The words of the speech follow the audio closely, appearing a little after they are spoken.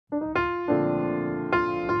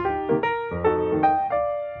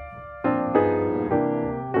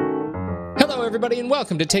everybody, and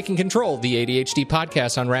welcome to Taking Control, the ADHD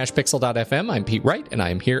podcast on rashpixel.fm. I'm Pete Wright, and I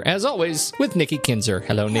am here, as always, with Nikki Kinzer.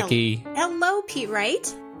 Hello, Nikki. Hello, Pete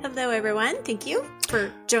Wright. Hello, everyone. Thank you for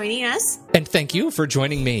joining us. And thank you for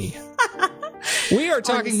joining me. We are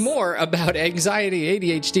talking more about anxiety,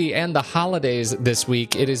 ADHD, and the holidays this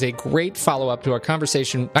week. It is a great follow-up to our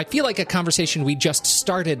conversation. I feel like a conversation we just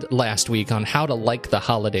started last week on how to like the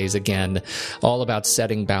holidays again, all about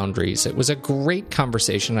setting boundaries. It was a great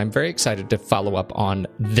conversation. I'm very excited to follow up on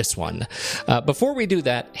this one. Before we do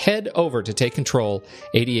that, head over to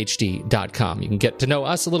TakeControlADHD.com. You can get to know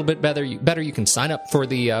us a little bit better. You can sign up for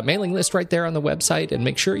the mailing list right there on the website and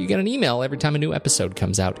make sure you get an email every time a new episode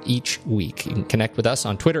comes out each week. You can connect with us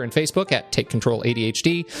on Twitter and Facebook at Take Control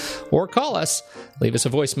ADHD, or call us. Leave us a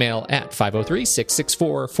voicemail at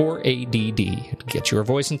 503-664-4ADD. Get your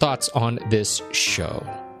voice and thoughts on this show.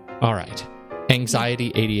 All right.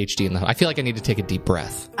 Anxiety, ADHD, I feel like I need to take a deep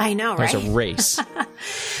breath. I know, right? There's a race.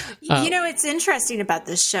 It's interesting about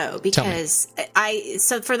this show because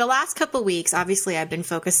so for the last couple of weeks, obviously I've been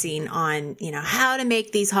focusing on, how to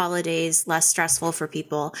make these holidays less stressful for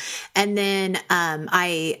people. And then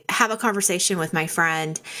I have a conversation with my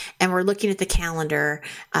friend and we're looking at the calendar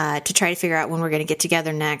to try to figure out when we're going to get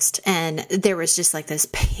together next. And there was just like this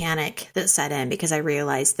panic that set in because I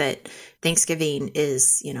realized that Thanksgiving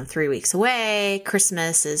is, 3 weeks away.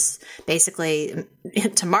 Christmas is basically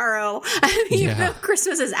tomorrow. Even though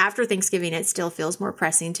Christmas is after Thanksgiving, it still feels more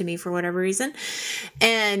pressing to me for whatever reason.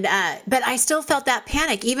 And, but I still felt that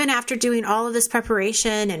panic. Even after doing all of this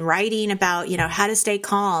preparation and writing about, how to stay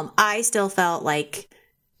calm, I still felt like,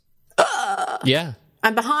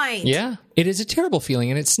 I'm behind. Yeah. It is a terrible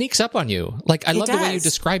feeling and it sneaks up on you. Like, I love the way you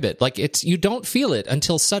describe it. Like, you don't feel it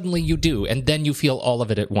until suddenly you do. And then you feel all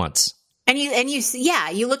of it at once. And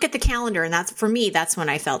you look at the calendar, and that's when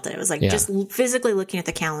I felt it. It was like just physically looking at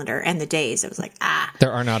the calendar and the days. It was like,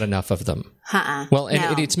 there are not enough of them. Well,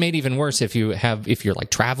 and it's made even worse if you're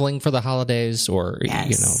like traveling for the holidays or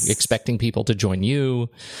expecting people to join you.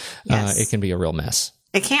 It can be a real mess.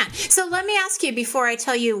 It can. So let me ask you before I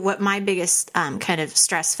tell you what my biggest kind of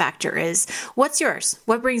stress factor is. What's yours?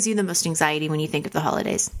 What brings you the most anxiety when you think of the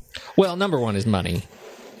holidays? Well, number one is money.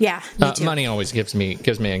 Yeah, me too. Money always gives me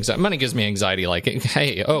anxiety. Money gives me anxiety. Like,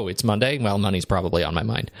 hey, it's Monday. Well, money's probably on my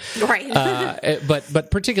mind, right? But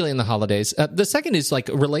particularly in the holidays. The second is like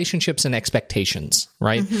relationships and expectations,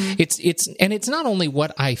 right? Mm-hmm. It's not only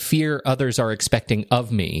what I fear others are expecting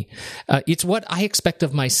of me. It's what I expect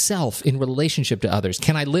of myself in relationship to others.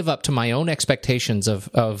 Can I live up to my own expectations of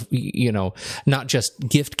not just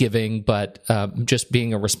gift giving, but just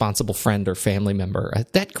being a responsible friend or family member?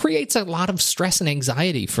 That creates a lot of stress and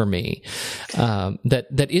anxiety for me,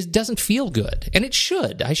 doesn't feel good, and it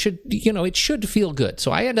should. It should feel good.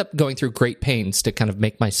 So I end up going through great pains to kind of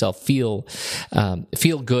make myself feel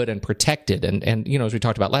good and protected, and as we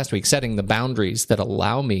talked about last week, setting the boundaries that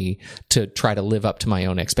allow me to try to live up to my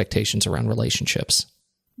own expectations around relationships.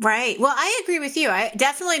 Right. Well, I agree with you.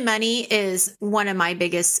 Definitely money is one of my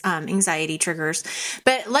biggest anxiety triggers.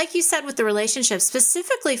 But like you said with the relationship,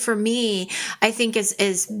 specifically for me, I think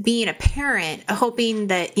is being a parent, hoping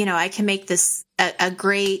that, I can make this a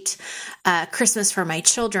great Christmas for my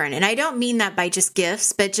children. And I don't mean that by just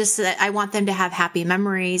gifts, but just that I want them to have happy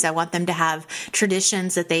memories. I want them to have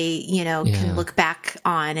traditions that they, can look back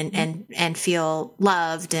on and feel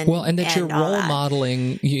loved. And that you're role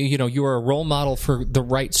modeling, you're a role model for the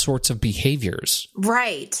right sorts of behaviors.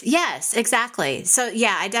 Right. Yes, exactly. So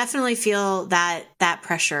yeah, I definitely feel that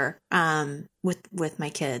pressure with my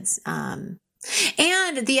kids.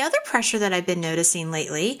 And the other pressure that I've been noticing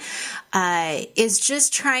lately is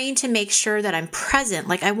just trying to make sure that I'm present.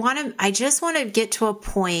 Like I just want to get to a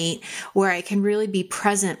point where I can really be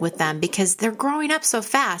present with them because they're growing up so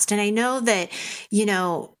fast. And I know that,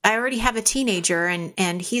 I already have a teenager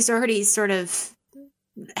and he's already kind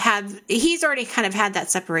of had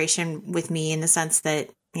that separation with me in the sense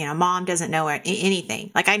that, mom doesn't know anything.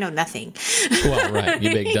 Like I know nothing. Well, right.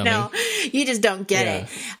 You big dummy. You just don't get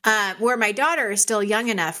it. Where my daughter is still young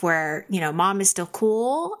enough where, mom is still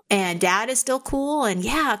cool and dad is still cool. And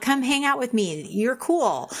come hang out with me. You're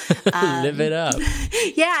cool. Live it up.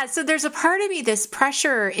 Yeah. So there's a part of me, this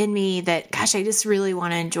pressure in me that, gosh, I just really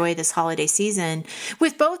want to enjoy this holiday season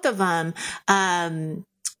with both of them.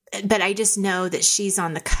 But I just know that she's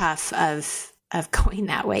on the cuff of going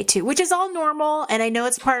that way too, which is all normal. And I know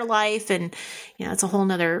it's part of life and, it's a whole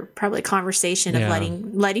nother probably conversation of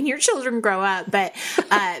letting your children grow up. But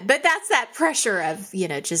that's that pressure of,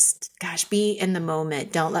 just, gosh, be in the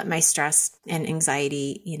moment. Don't let my stress and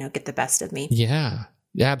anxiety, get the best of me. Yeah.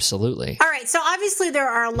 Absolutely. All right. So obviously there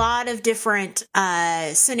are a lot of different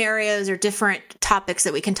scenarios or different topics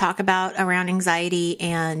that we can talk about around anxiety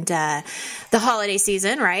and the holiday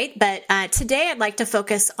season, right? But today I'd like to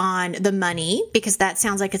focus on the money, because that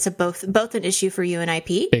sounds like it's both an issue for you and I,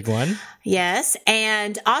 Pete. Big one. Yes.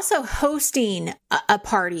 And also hosting a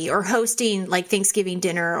party, or hosting like Thanksgiving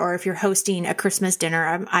dinner, or if you're hosting a Christmas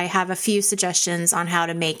dinner. I have a few suggestions on how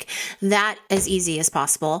to make that as easy as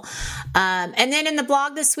possible. And then in the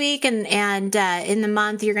blog this week and in the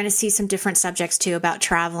month, you're going to see some different subjects too about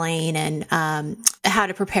traveling and how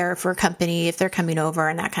to prepare for a company if they're coming over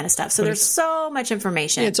and that kind of stuff. So there's so much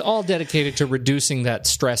information. It's all dedicated to reducing that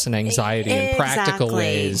stress and anxiety in practical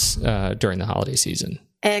ways during the holiday season.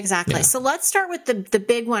 Exactly. Yeah. So let's start with the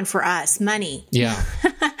big one for us, money. Yeah.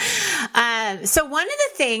 So one of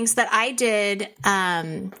the things that I did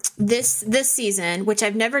this season, which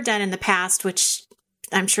I've never done in the past, which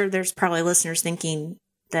I'm sure there's probably listeners thinking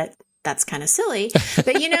that that's kind of silly,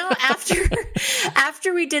 but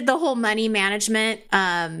after we did the whole money management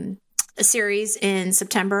series in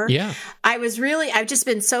September, I've just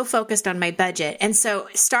been so focused on my budget. And so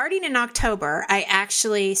starting in October, I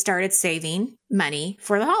actually started saving money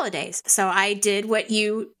for the holidays. So I did what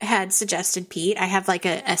you had suggested, Pete. I have like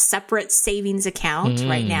a separate savings account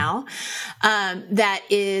right now that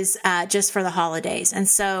is just for the holidays. And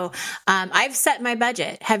so I've set my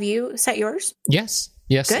budget. Have you set yours? Yes.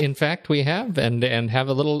 Good. In fact, we have, and have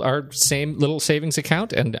our same little savings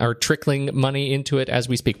account, and are trickling money into it as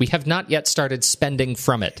we speak. We have not yet started spending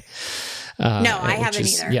from it. No, I haven't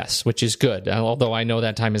either. Yes, which is good. Although I know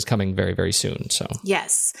that time is coming very, very soon. So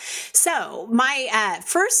yes. So my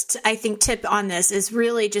first, I think, tip on this is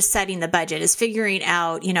really just setting the budget, is figuring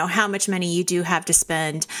out, how much money you do have to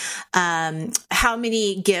spend. How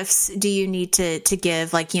many gifts do you need to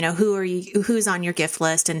give? Like, who's on your gift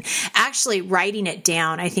list, and actually writing it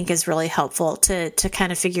down, I think, is really helpful to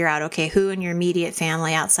kind of figure out, okay, who in your immediate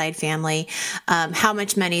family, outside family, how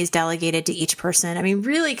much money is delegated to each person. I mean,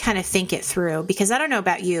 really kind of think it through, because I don't know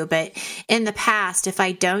about you, but in the past, if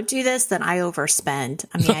I don't do this, then I overspend.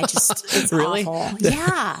 I mean, it's really awful.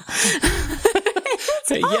 Yeah.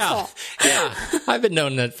 It's awful. Yeah. I've been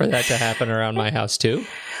known for that to happen around my house too.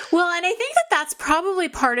 Well, and I think that that's probably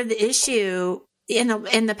part of the issue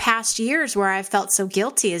in the past years where I've felt so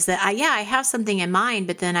guilty, is that I have something in mind,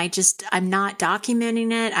 but then I'm not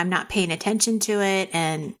documenting it. I'm not paying attention to it.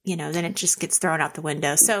 And, then it just gets thrown out the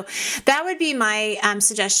window. So that would be my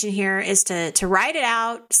suggestion here, is to write it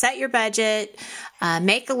out, set your budget,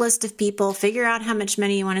 make a list of people, figure out how much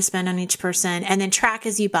money you want to spend on each person, and then track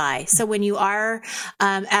as you buy. So when you are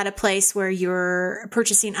at a place where you're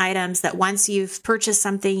purchasing items, that once you've purchased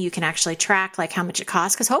something, you can actually track like how much it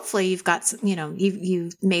costs, because hopefully you've got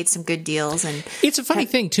you've made some good deals. And it's a funny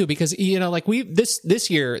thing too, because like this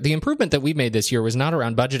year, the improvement that we made this year was not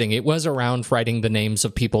around budgeting. It was around writing the names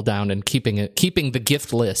of people down and keeping the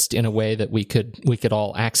gift list in a way that we could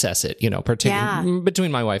all access it.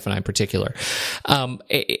 Between my wife and I in particular.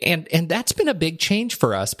 And that's been a big change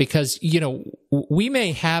for us, because, we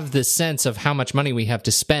may have this sense of how much money we have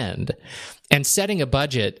to spend, and setting a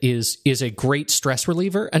budget is a great stress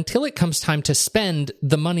reliever until it comes time to spend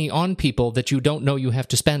the money on people that you don't know you have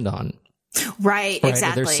to spend on. Right,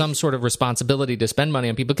 exactly. There's some sort of responsibility to spend money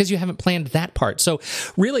on people because you haven't planned that part. So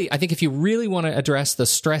really, I think if you really want to address the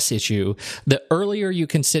stress issue, the earlier you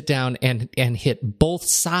can sit down and hit both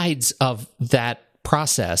sides of that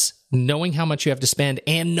process, knowing how much you have to spend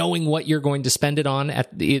and knowing what you're going to spend it on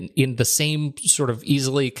in the same sort of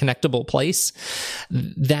easily connectable place,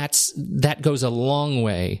 that goes a long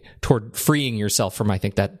way toward freeing yourself from, I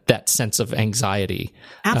think, that sense of anxiety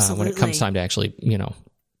when it comes time to actually,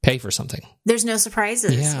 pay for something. There's no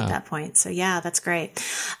surprises at that point. So that's great.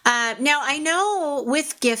 Now I know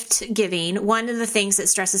with gift giving, one of the things that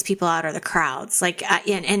stresses people out are the crowds. Like,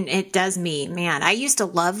 and it does me, man. I used to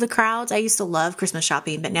love the crowds. I used to love Christmas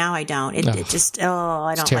shopping, but now I don't. I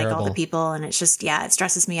don't like all the people, and it's just, it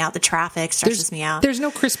stresses me out. The traffic stresses me out. There's no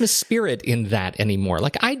Christmas spirit in that anymore.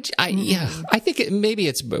 Like I think maybe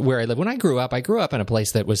it's where I live. When I grew up in a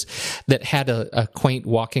place that had a quaint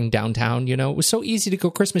walking downtown. It was so easy to go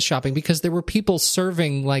Christmas shopping because there were people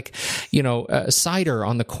serving cider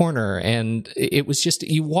on the corner, and it was just,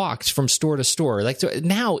 you walked from store to store. Like, so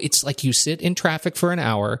now it's like you sit in traffic for an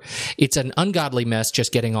hour. It's an ungodly mess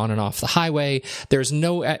just getting on and off the highway. There's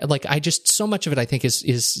no, so much of it I think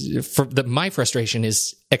is my frustration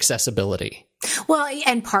is accessibility. Well,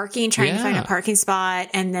 and parking, trying to find a parking spot,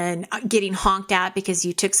 and then getting honked at because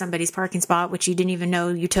you took somebody's parking spot, which you didn't even know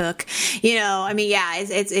you took.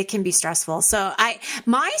 It can be stressful. So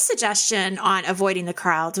my suggestion on avoiding the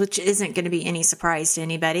crowds, which isn't going to be any surprise to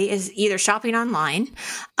anybody, is either shopping online,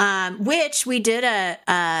 which we did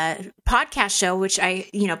a podcast show, which I,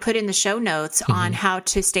 put in the show notes on how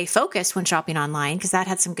to stay focused when shopping online, because that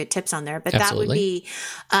had some good tips on there. But Absolutely.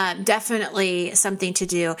 That would be definitely something to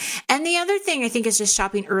do. And the other thing I think is just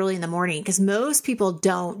shopping early in the morning, because most people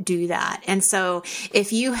don't do that. And so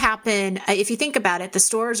if you think about it, the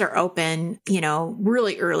stores are open,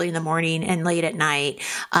 really early in the morning and late at night.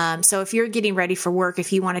 So if you're getting ready for work,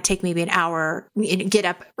 if you want to take maybe an hour, get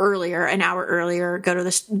up earlier, an hour earlier, go to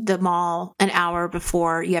the mall an hour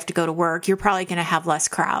before you have to go to work, you're probably going to have less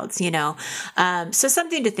crowds, So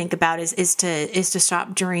something to think about is to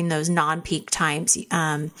shop during those non-peak times.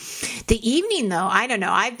 The evening though, I don't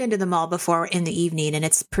know. I've been to the mall before in the evening and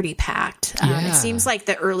it's pretty packed. It seems like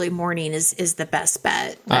the early morning is the best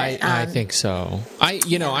bet. But, I think so.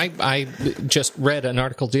 I just read an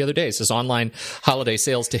article the other day. It says online holiday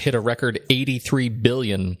sales to hit a record 83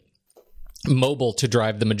 billion, mobile to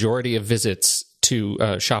drive the majority of visits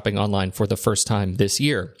to shopping online for the first time this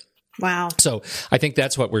year. Wow. So I think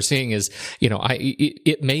that's what we're seeing is,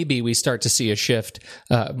 it may be we start to see a shift,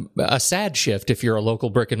 a sad shift if you're a local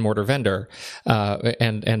brick and mortar vendor,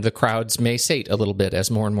 and the crowds may sate a little bit as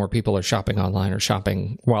more and more people are shopping online or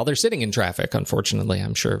shopping while they're sitting in traffic. Unfortunately,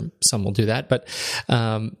 I'm sure some will do that, but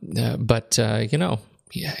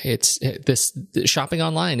this shopping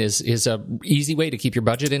online is a easy way to keep your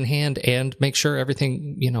budget in hand and make sure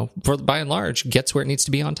everything, by and large, gets where it needs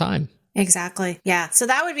to be on time. Exactly. Yeah. So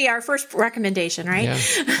that would be our first recommendation, right?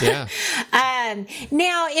 Yeah.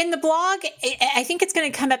 Now in the blog, I think it's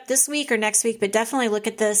going to come up this week or next week, but definitely look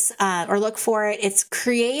at this, or look for it. It's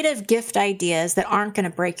creative gift ideas that aren't going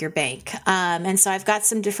to break your bank. And so I've got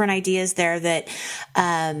some different ideas there that,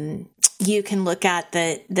 you can look at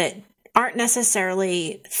that aren't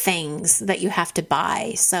necessarily things that you have to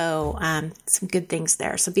buy. So, some good things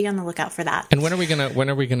there. So be on the lookout for that. And when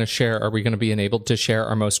are we gonna share? Are we gonna be enabled to share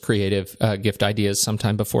our most creative gift ideas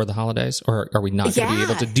sometime before the holidays, or are we not gonna be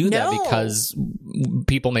able to do that because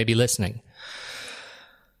people may be listening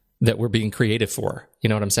that we're being creative for? You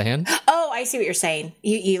know what I'm saying? Oh, I see what you're saying.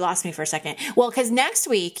 You lost me for a second. Well, because next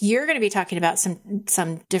week you're going to be talking about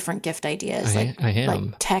some different gift ideas. I am.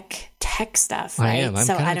 Like tech stuff. Right? I am. I'm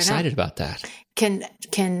kind of excited about that.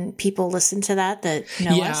 Can people listen to that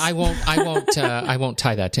know us? I won't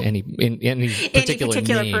tie that to any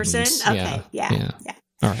particular names. person. Okay. Yeah.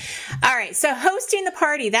 All right. So hosting the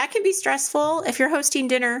party, that can be stressful if you're hosting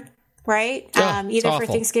dinner. Right? Either for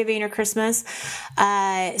Thanksgiving or Christmas.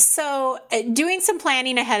 So doing some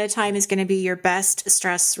planning ahead of time is going to be your best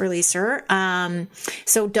stress releaser.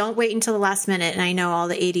 So don't wait until the last minute. And I know all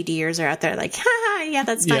the ADDers are out there like, yeah,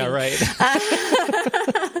 that's fine. Yeah, right.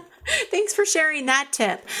 Thanks for sharing that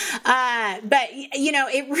tip. But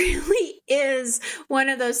it really is one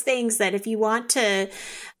of those things that if you want to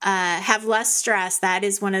have less stress, that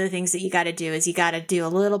is one of the things that you got to do is you got to do a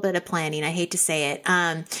little bit of planning. I hate to say it.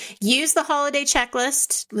 Use the holiday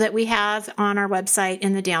checklist that we have on our website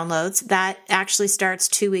in the downloads. That actually starts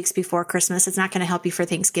 2 weeks before Christmas. It's not going to help you for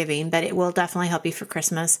Thanksgiving, but it will definitely help you for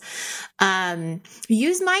Christmas.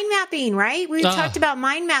 Use mind mapping, right? We've talked about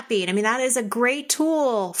mind mapping. I mean, that is a great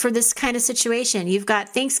tool for this kind of situation. You've got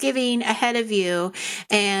Thanksgiving ahead of you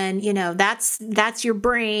and, that's your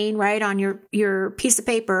brain, right, on your piece of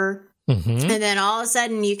paper. Mm-hmm. And then all of a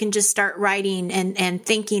sudden you can just start writing and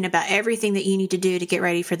thinking about everything that you need to do to get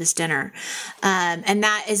ready for this dinner. And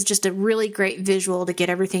that is just a really great visual to get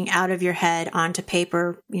everything out of your head onto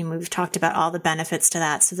paper. We've talked about all the benefits to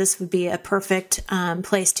that. So this would be a perfect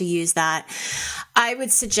place to use that. I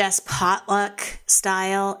would suggest potluck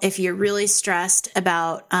style if you're really stressed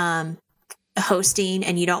about hosting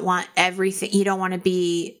and you don't want everything, you don't want to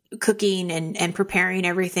be cooking and preparing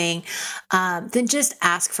everything, then just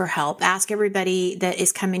ask for help. Ask everybody that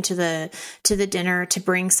is coming to the dinner to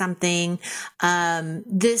bring something.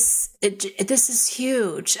 This is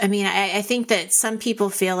huge. I mean, I think that some people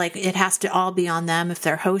feel like it has to all be on them if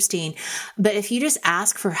they're hosting, but if you just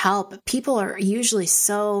ask for help, people are usually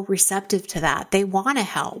so receptive to that. They want to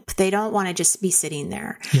help. They don't want to just be sitting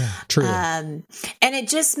there. Yeah, true. And it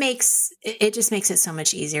just makes it so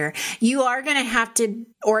much easier. You are going to have to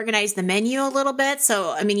organize the menu a little bit.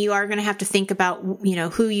 So, I mean, you are going to have to think about,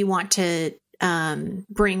 who you want to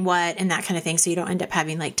bring what and that kind of thing. So you don't end up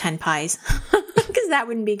having like 10 pies because that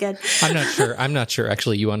wouldn't be good. I'm not sure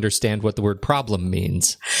actually you understand what the word problem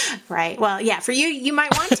means. Right. Well, yeah, for you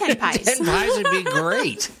might want 10 pies. 10 pies would be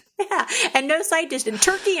great. Yeah. And no side dish, and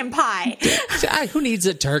turkey and pie. Who needs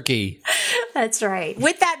a turkey? That's right.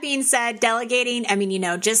 With that being said, delegating, I mean,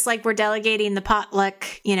 just like we're delegating the potluck,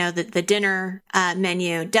 the dinner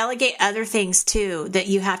menu, delegate other things too that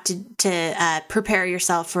you have to prepare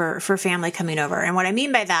yourself for family coming over. And what I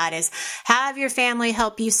mean by that is have your family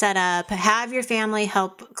help you set up, have your family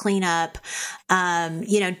help clean up,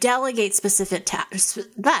 delegate specific tasks.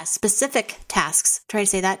 Try to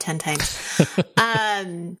say that 10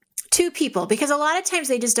 times. To people, because a lot of times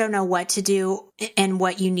they just don't know what to do and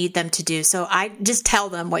what you need them to do. So I just tell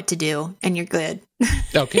them what to do and you're good.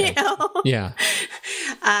 Okay. Yeah.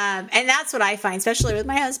 And that's what I find, especially with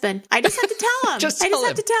my husband. I just have to tell him.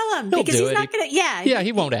 Have to tell him He'll because he's not going to, Yeah,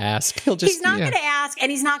 he won't ask. He's not going to ask, and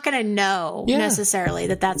he's not going to know necessarily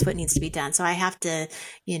that that's what needs to be done. So I have to,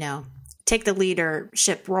 take the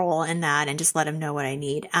leadership role in that and just let him know what I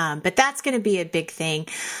need. But that's going to be a big thing.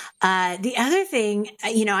 The other thing,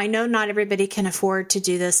 I know not everybody can afford to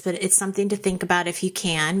do this, but it's something to think about if you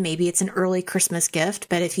can. Maybe it's an early Christmas gift,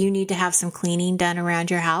 but if you need to have some cleaning done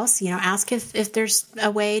around your house, ask if there's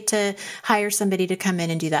a way to hire somebody to come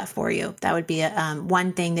in and do that for you. That would be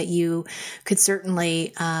one thing that you could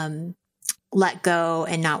certainly let go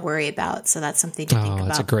and not worry about. So that's something to think about.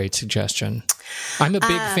 That's a great suggestion. I'm a big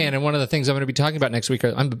fan, and one of the things I'm going to be talking about next week,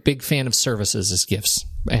 I'm a big fan of services as gifts.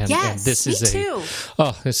 And this is too.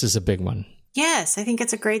 This is a big one. Yes, I think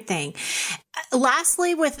it's a great thing.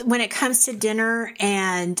 Lastly, when it comes to dinner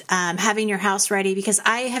and having your house ready, because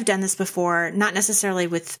I have done this before, not necessarily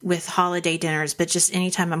with holiday dinners, but just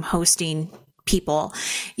anytime I'm hosting people,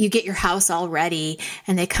 you get your house all ready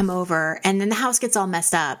and they come over and then the house gets all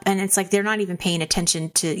messed up and it's like they're not even paying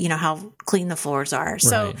attention to how clean the floors are.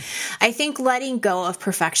 So right. I think letting go of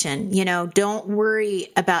perfection, don't worry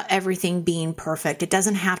about everything being perfect. It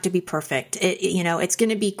doesn't have to be perfect. It's going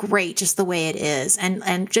to be great just the way it is,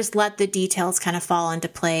 and just let the details kind of fall into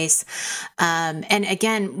place. And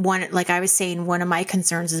again, like I was saying, one of my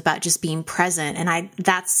concerns is about just being present, and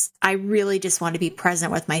I really just want to be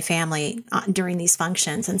present with my family during these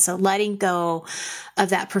functions. And so letting go of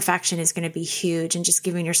that perfection is going to be huge, and just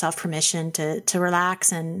giving yourself permission to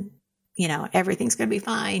relax, and everything's going to be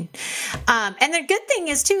fine. And the good thing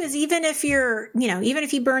is too, is even if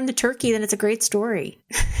you burn the turkey, then it's a great story,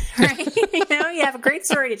 right? You have a great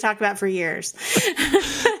story to talk about for years.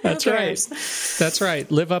 That's right. That's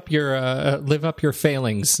right. Live up your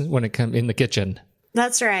failings when it comes in the kitchen.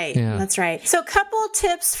 That's right. Yeah. That's right. So a couple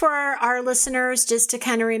tips for our listeners, just to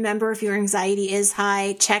kind of remember, if your anxiety is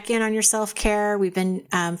high, check in on your self-care. We've been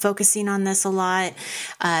focusing on this a lot.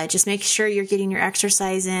 Just make sure you're getting your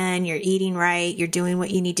exercise in, you're eating right, you're doing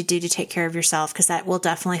what you need to do to take care of yourself, because that will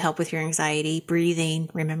definitely help with your anxiety. Breathing,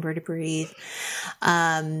 remember to breathe.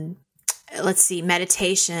 Let's see,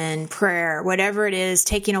 meditation, prayer, whatever it is,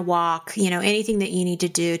 taking a walk, anything that you need to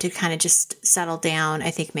do to kind of just settle down,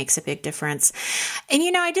 I think makes a big difference. And,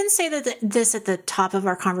 I didn't say this at the top of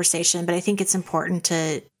our conversation, but I think it's important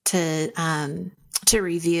to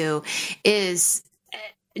review, is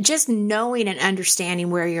just knowing and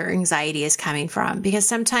understanding where your anxiety is coming from, because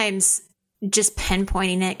sometimes just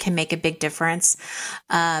pinpointing it can make a big difference.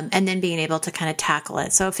 And then being able to kind of tackle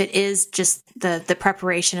it. So if it is just the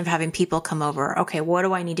preparation of having people come over, okay, what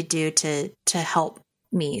do I need to do to help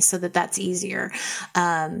me so that that's easier?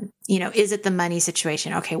 Is it the money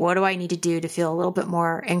situation? Okay, what do I need to do to feel a little bit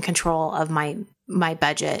more in control of my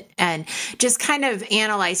budget? And just kind of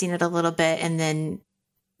analyzing it a little bit, and then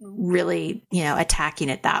really, attacking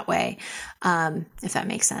it that way. If that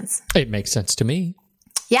makes sense. It makes sense to me.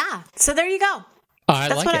 Yeah. So there you go.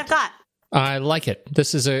 That's what I've got. I like it.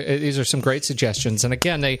 These are some great suggestions. And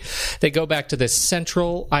again, they go back to this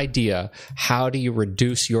central idea. How do you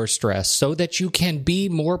reduce your stress so that you can be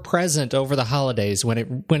more present over the holidays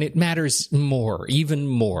when it matters more, even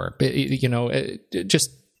more?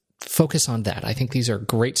 Just focus on that. I think these are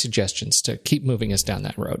great suggestions to keep moving us down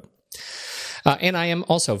that road. And I am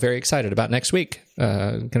also very excited about next week.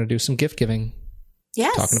 Going to do some gift giving.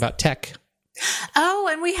 Yes. Talking about tech. Oh,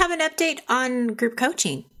 and we have an update on group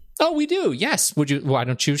coaching. Oh, we do. Yes. Why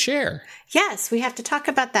don't you share? Yes, we have to talk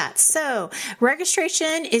about that. So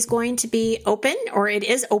registration is going to be open, or it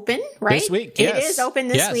is open, right? This week, yes. It is open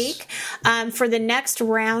this week for the next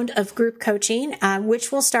round of group coaching,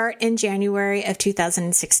 which will start in January of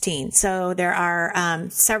 2016. So there are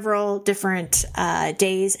several different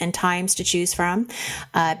days and times to choose from,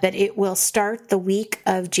 but it will start the week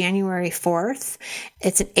of January 4th.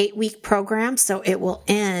 It's an 8-week program, so it will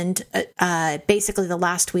end basically the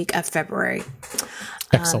last week of February.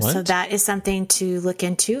 Excellent. So that is something to look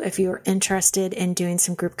into if you're interested in doing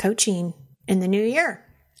some group coaching in the new year.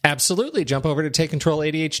 Absolutely. Jump over to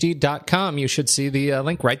TakeControlADHD.com. You should see the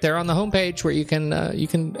link right there on the homepage where you can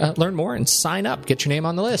learn more and sign up. Get your name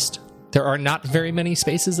on the list. There are not very many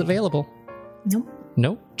spaces available.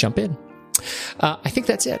 Nope. Jump in. I think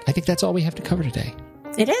that's it. I think that's all we have to cover today.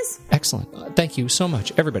 It is. Excellent. Thank you so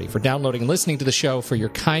much, everybody, for downloading and listening to the show, for your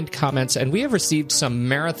kind comments. And we have received some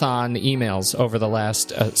marathon emails over the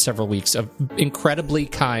last several weeks of incredibly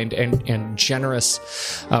kind and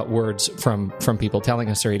generous words from people telling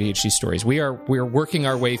us their ADHD stories. We are working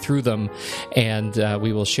our way through them, and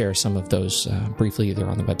we will share some of those briefly either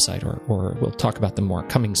on the website or we'll talk about them more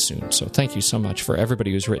coming soon. So thank you so much for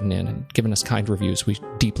everybody who's written in and given us kind reviews. We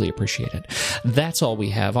deeply appreciate it. That's all we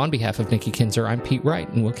have. On behalf of Nikki Kinzer, I'm Pete Wright,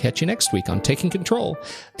 and we'll catch you next week on Taking Control,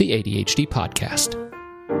 the ADHD podcast.